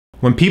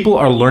When people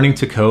are learning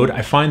to code,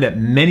 I find that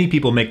many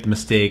people make the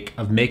mistake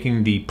of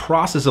making the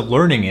process of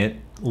learning it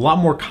a lot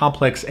more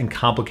complex and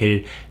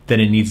complicated than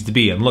it needs to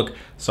be. And look,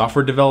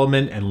 software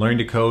development and learning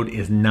to code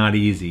is not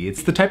easy.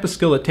 It's the type of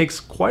skill that takes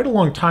quite a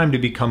long time to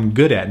become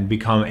good at and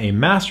become a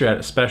master at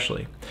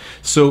especially.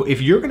 So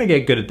if you're gonna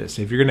get good at this,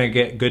 if you're gonna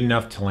get good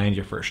enough to land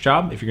your first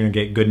job, if you're gonna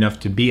get good enough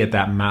to be at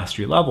that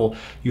mastery level,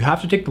 you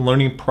have to take the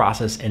learning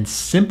process and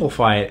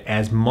simplify it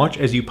as much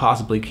as you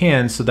possibly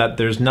can so that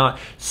there's not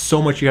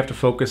so much you have to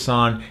focus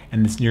on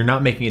and you're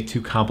not making it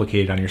too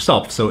complicated on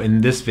yourself. So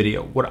in this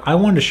video, what I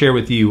wanted to share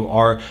with you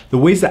are the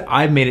ways that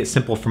I've made it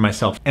simple for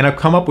myself. And I've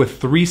come up with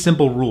 3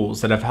 simple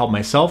rules that have helped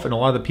myself and a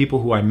lot of the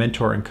people who I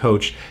mentor and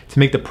coach to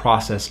make the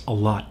process a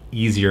lot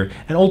easier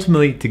and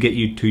ultimately to get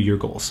you to your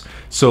goals.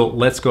 So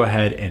let's go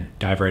ahead and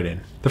dive right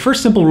in. The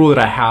first simple rule that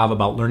I have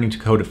about learning to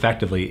code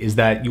effectively is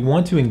that you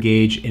want to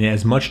engage in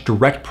as much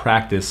direct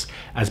practice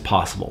as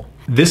possible.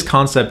 This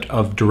concept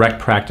of direct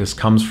practice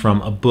comes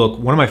from a book,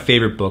 one of my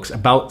favorite books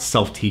about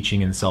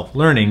self-teaching and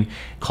self-learning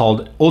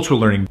called Ultra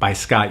Learning by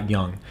Scott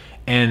Young.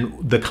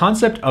 And the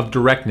concept of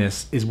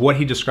directness is what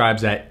he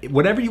describes that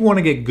whatever you want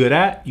to get good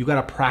at, you got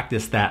to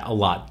practice that a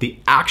lot. The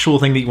actual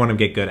thing that you want to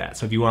get good at.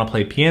 So if you want to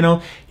play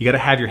piano, you got to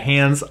have your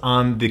hands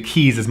on the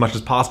keys as much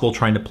as possible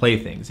trying to play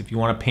things. If you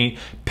want to paint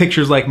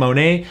pictures like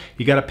Monet,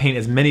 you got to paint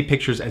as many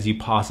pictures as you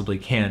possibly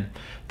can.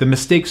 The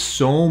mistake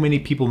so many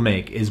people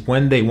make is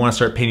when they want to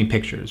start painting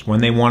pictures, when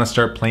they want to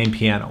start playing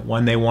piano,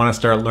 when they want to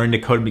start learning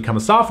to code and become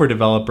a software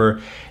developer,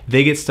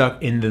 they get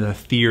stuck into the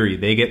theory,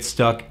 they get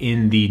stuck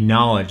in the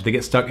knowledge, they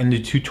get stuck in the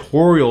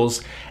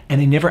tutorials, and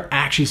they never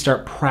actually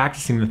start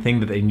practicing the thing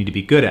that they need to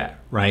be good at,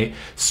 right?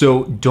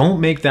 So don't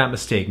make that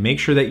mistake. Make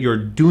sure that you're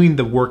doing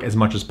the work as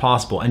much as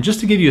possible. And just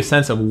to give you a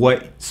sense of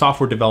what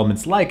software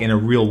development's like in a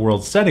real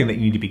world setting that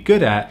you need to be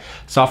good at,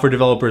 software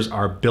developers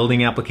are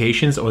building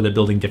applications or they're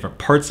building different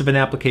parts of an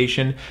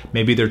application.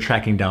 Maybe they're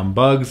tracking down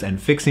bugs and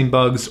fixing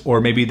bugs,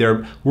 or maybe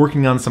they're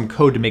working on some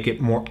code to make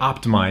it more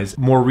optimized,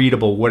 more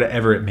readable,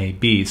 whatever it may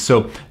be.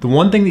 So the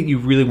one thing that you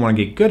really want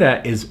to get good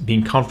at is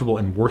being comfortable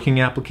in working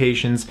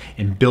applications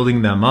and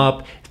building them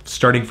up,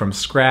 starting from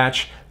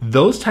scratch.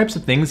 Those types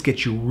of things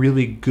get you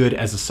really good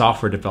as a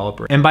software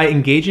developer. And by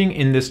engaging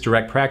in this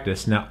direct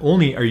practice, not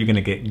only are you going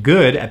to get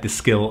good at the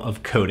skill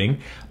of coding,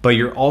 but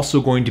you're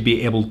also going to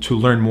be able to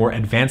learn more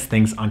advanced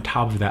things on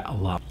top of that a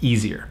lot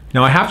easier.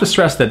 Now, I have to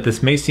stress that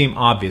this may seem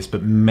obvious,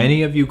 but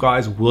many of you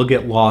guys will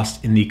get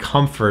lost in the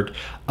comfort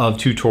of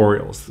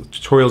tutorials. The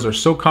tutorials are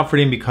so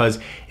comforting because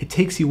it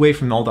takes you away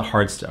from all the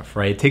hard stuff,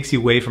 right? It takes you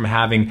away from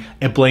having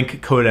a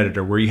blank code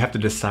editor where you have to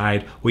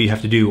decide what you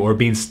have to do or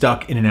being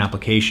stuck in an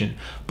application.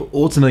 But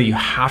ultimately, you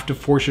have to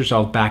force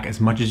yourself back as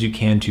much as you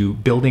can to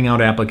building out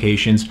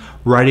applications,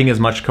 writing as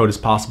much code as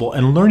possible,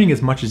 and learning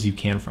as much as you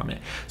can from it.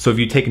 So if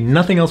you take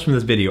nothing else from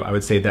this video, I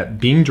would say that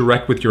being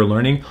direct with your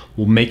learning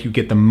will make you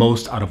get the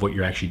most out of what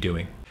you're actually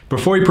doing.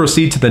 Before we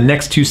proceed to the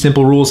next 2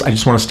 simple rules, I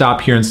just want to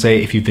stop here and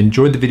say if you've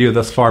enjoyed the video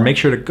thus far, make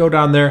sure to go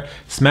down there,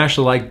 smash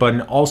the like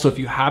button. Also, if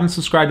you haven't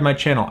subscribed to my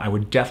channel, I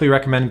would definitely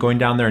recommend going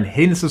down there and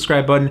hitting the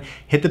subscribe button,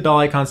 hit the bell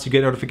icons to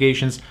get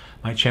notifications.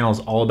 My channel is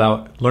all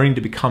about learning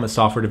to become a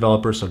software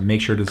developer, so make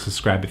sure to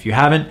subscribe if you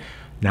haven't.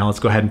 Now let's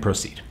go ahead and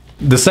proceed.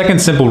 The second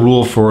simple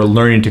rule for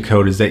learning to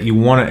code is that you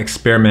want to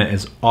experiment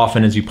as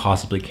often as you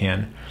possibly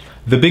can.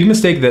 The big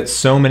mistake that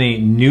so many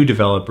new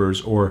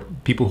developers or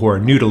people who are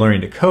new to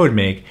learning to code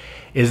make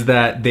is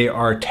that they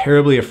are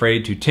terribly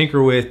afraid to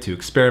tinker with, to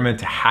experiment,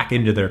 to hack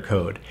into their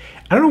code.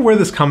 I don't know where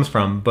this comes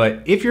from,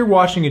 but if you're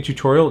watching a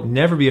tutorial,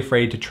 never be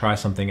afraid to try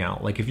something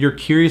out. Like if you're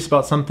curious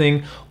about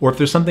something, or if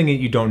there's something that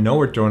you don't know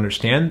or don't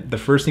understand, the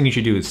first thing you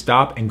should do is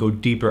stop and go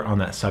deeper on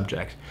that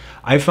subject.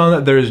 I found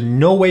that there is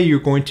no way you're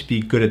going to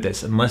be good at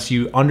this unless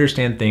you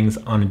understand things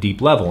on a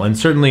deep level. And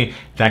certainly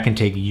that can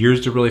take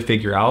years to really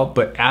figure out,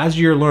 but as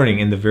you're learning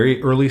in the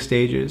very early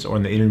stages or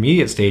in the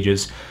intermediate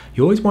stages,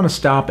 you always want to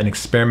stop and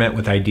experiment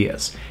with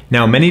ideas.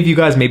 Now, many of you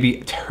guys may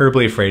be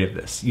terribly afraid of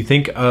this. You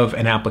think of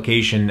an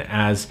application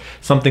as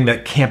something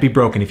that can't be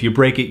broken. If you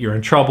break it, you're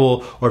in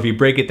trouble, or if you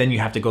break it, then you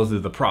have to go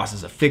through the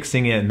process of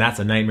fixing it, and that's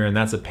a nightmare and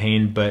that's a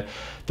pain. But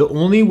the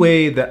only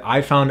way that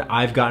I found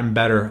I've gotten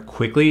better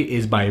quickly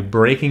is by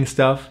breaking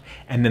stuff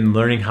and then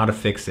learning how to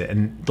fix it.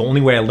 And the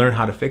only way I learn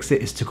how to fix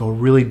it is to go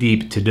really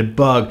deep, to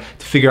debug,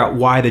 to figure out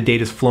why the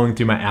data is flowing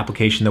through my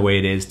application the way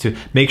it is, to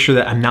make sure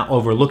that I'm not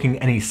overlooking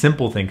any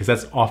simple thing, because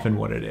that's often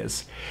what it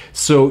is.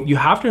 So you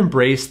have to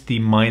embrace the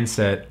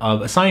mindset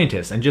of a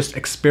scientist and just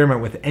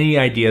experiment with any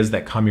ideas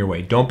that come your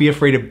way. Don't be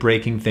afraid of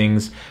breaking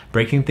things.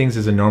 Breaking things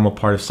is a normal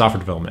part of software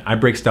development. I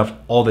break stuff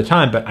all the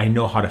time, but I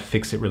know how to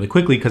fix it really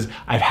quickly because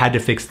I've had to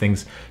fix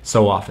things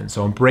so often.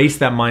 So embrace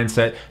that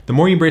mindset. The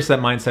more you embrace that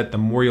mindset, the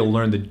more you'll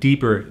learn, the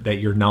deeper that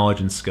your knowledge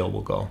and skill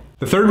will go.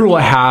 The third rule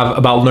I have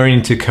about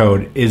learning to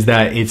code is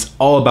that it's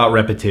all about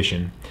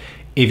repetition.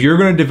 If you're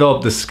going to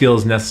develop the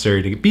skills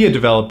necessary to be a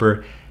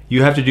developer,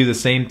 you have to do the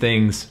same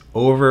things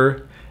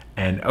over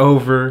and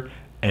over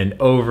and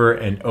over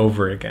and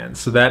over again.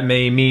 So that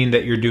may mean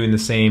that you're doing the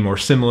same or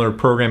similar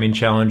programming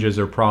challenges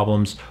or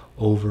problems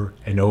over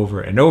and over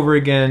and over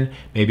again.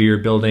 Maybe you're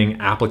building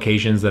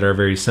applications that are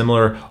very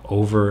similar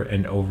over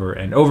and over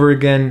and over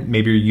again.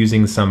 Maybe you're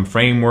using some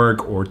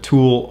framework or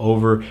tool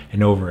over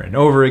and over and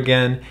over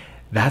again.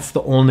 That's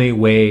the only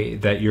way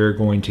that you're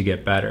going to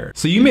get better.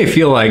 So you may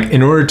feel like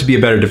in order to be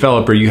a better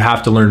developer, you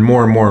have to learn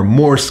more and more and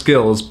more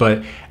skills,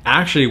 but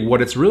actually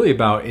what it's really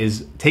about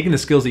is taking the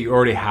skills that you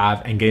already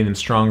have and getting them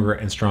stronger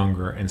and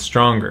stronger and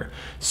stronger.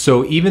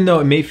 So even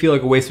though it may feel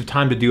like a waste of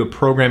time to do a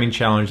programming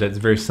challenge that's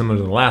very similar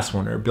to the last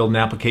one, or build an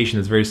application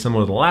that's very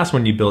similar to the last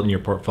one you built in your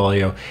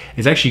portfolio,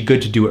 it's actually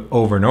good to do it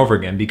over and over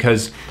again,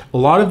 because a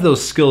lot of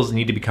those skills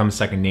need to become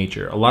second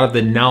nature. A lot of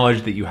the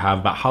knowledge that you have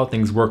about how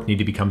things work need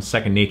to become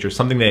second nature,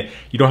 something that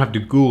you don't have to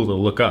Google to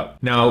look up.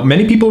 Now,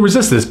 many people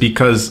resist this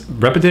because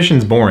repetition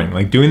is boring.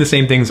 Like doing the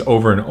same things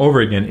over and over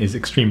again is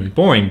extremely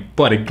boring,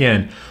 but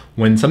again,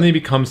 when something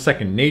becomes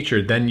second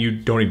nature, then you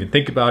don't even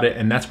think about it,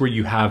 and that's where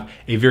you have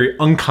a very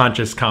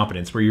unconscious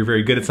competence, where you're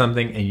very good at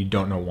something and you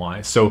don't know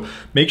why. So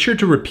make sure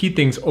to repeat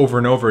things over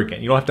and over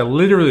again. You don't have to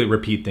literally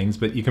repeat things,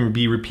 but you can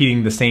be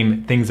repeating the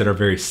same things that are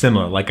very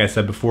similar. Like I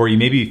said before, you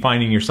may be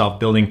finding yourself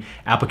building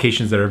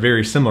applications that are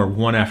very similar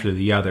one after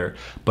the other,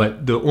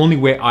 but the only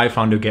way I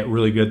found to get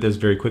really good at this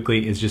very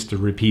quickly is just to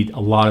repeat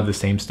a lot of the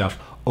same stuff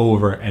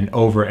over and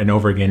over and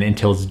over again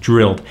until it's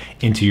drilled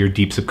into your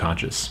deep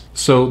subconscious.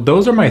 So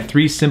those are my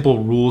 3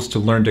 simple rules to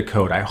learn to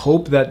code. I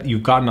hope that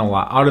you've gotten a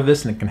lot out of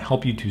this and it can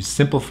help you to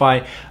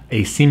simplify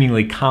a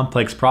seemingly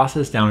complex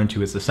process down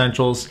into its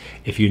essentials.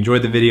 If you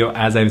enjoyed the video,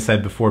 as I've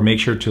said before, make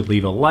sure to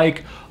leave a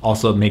like.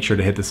 Also, make sure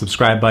to hit the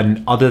subscribe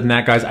button. Other than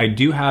that, guys, I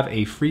do have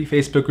a free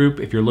Facebook group.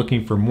 If you're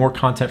looking for more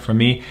content from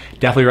me,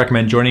 definitely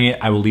recommend joining it.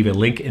 I will leave a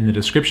link in the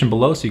description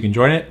below so you can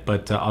join it.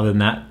 But other than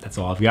that, that's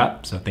all I've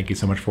got. So thank you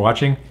so much for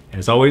watching. And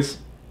as always,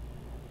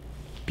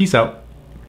 peace out.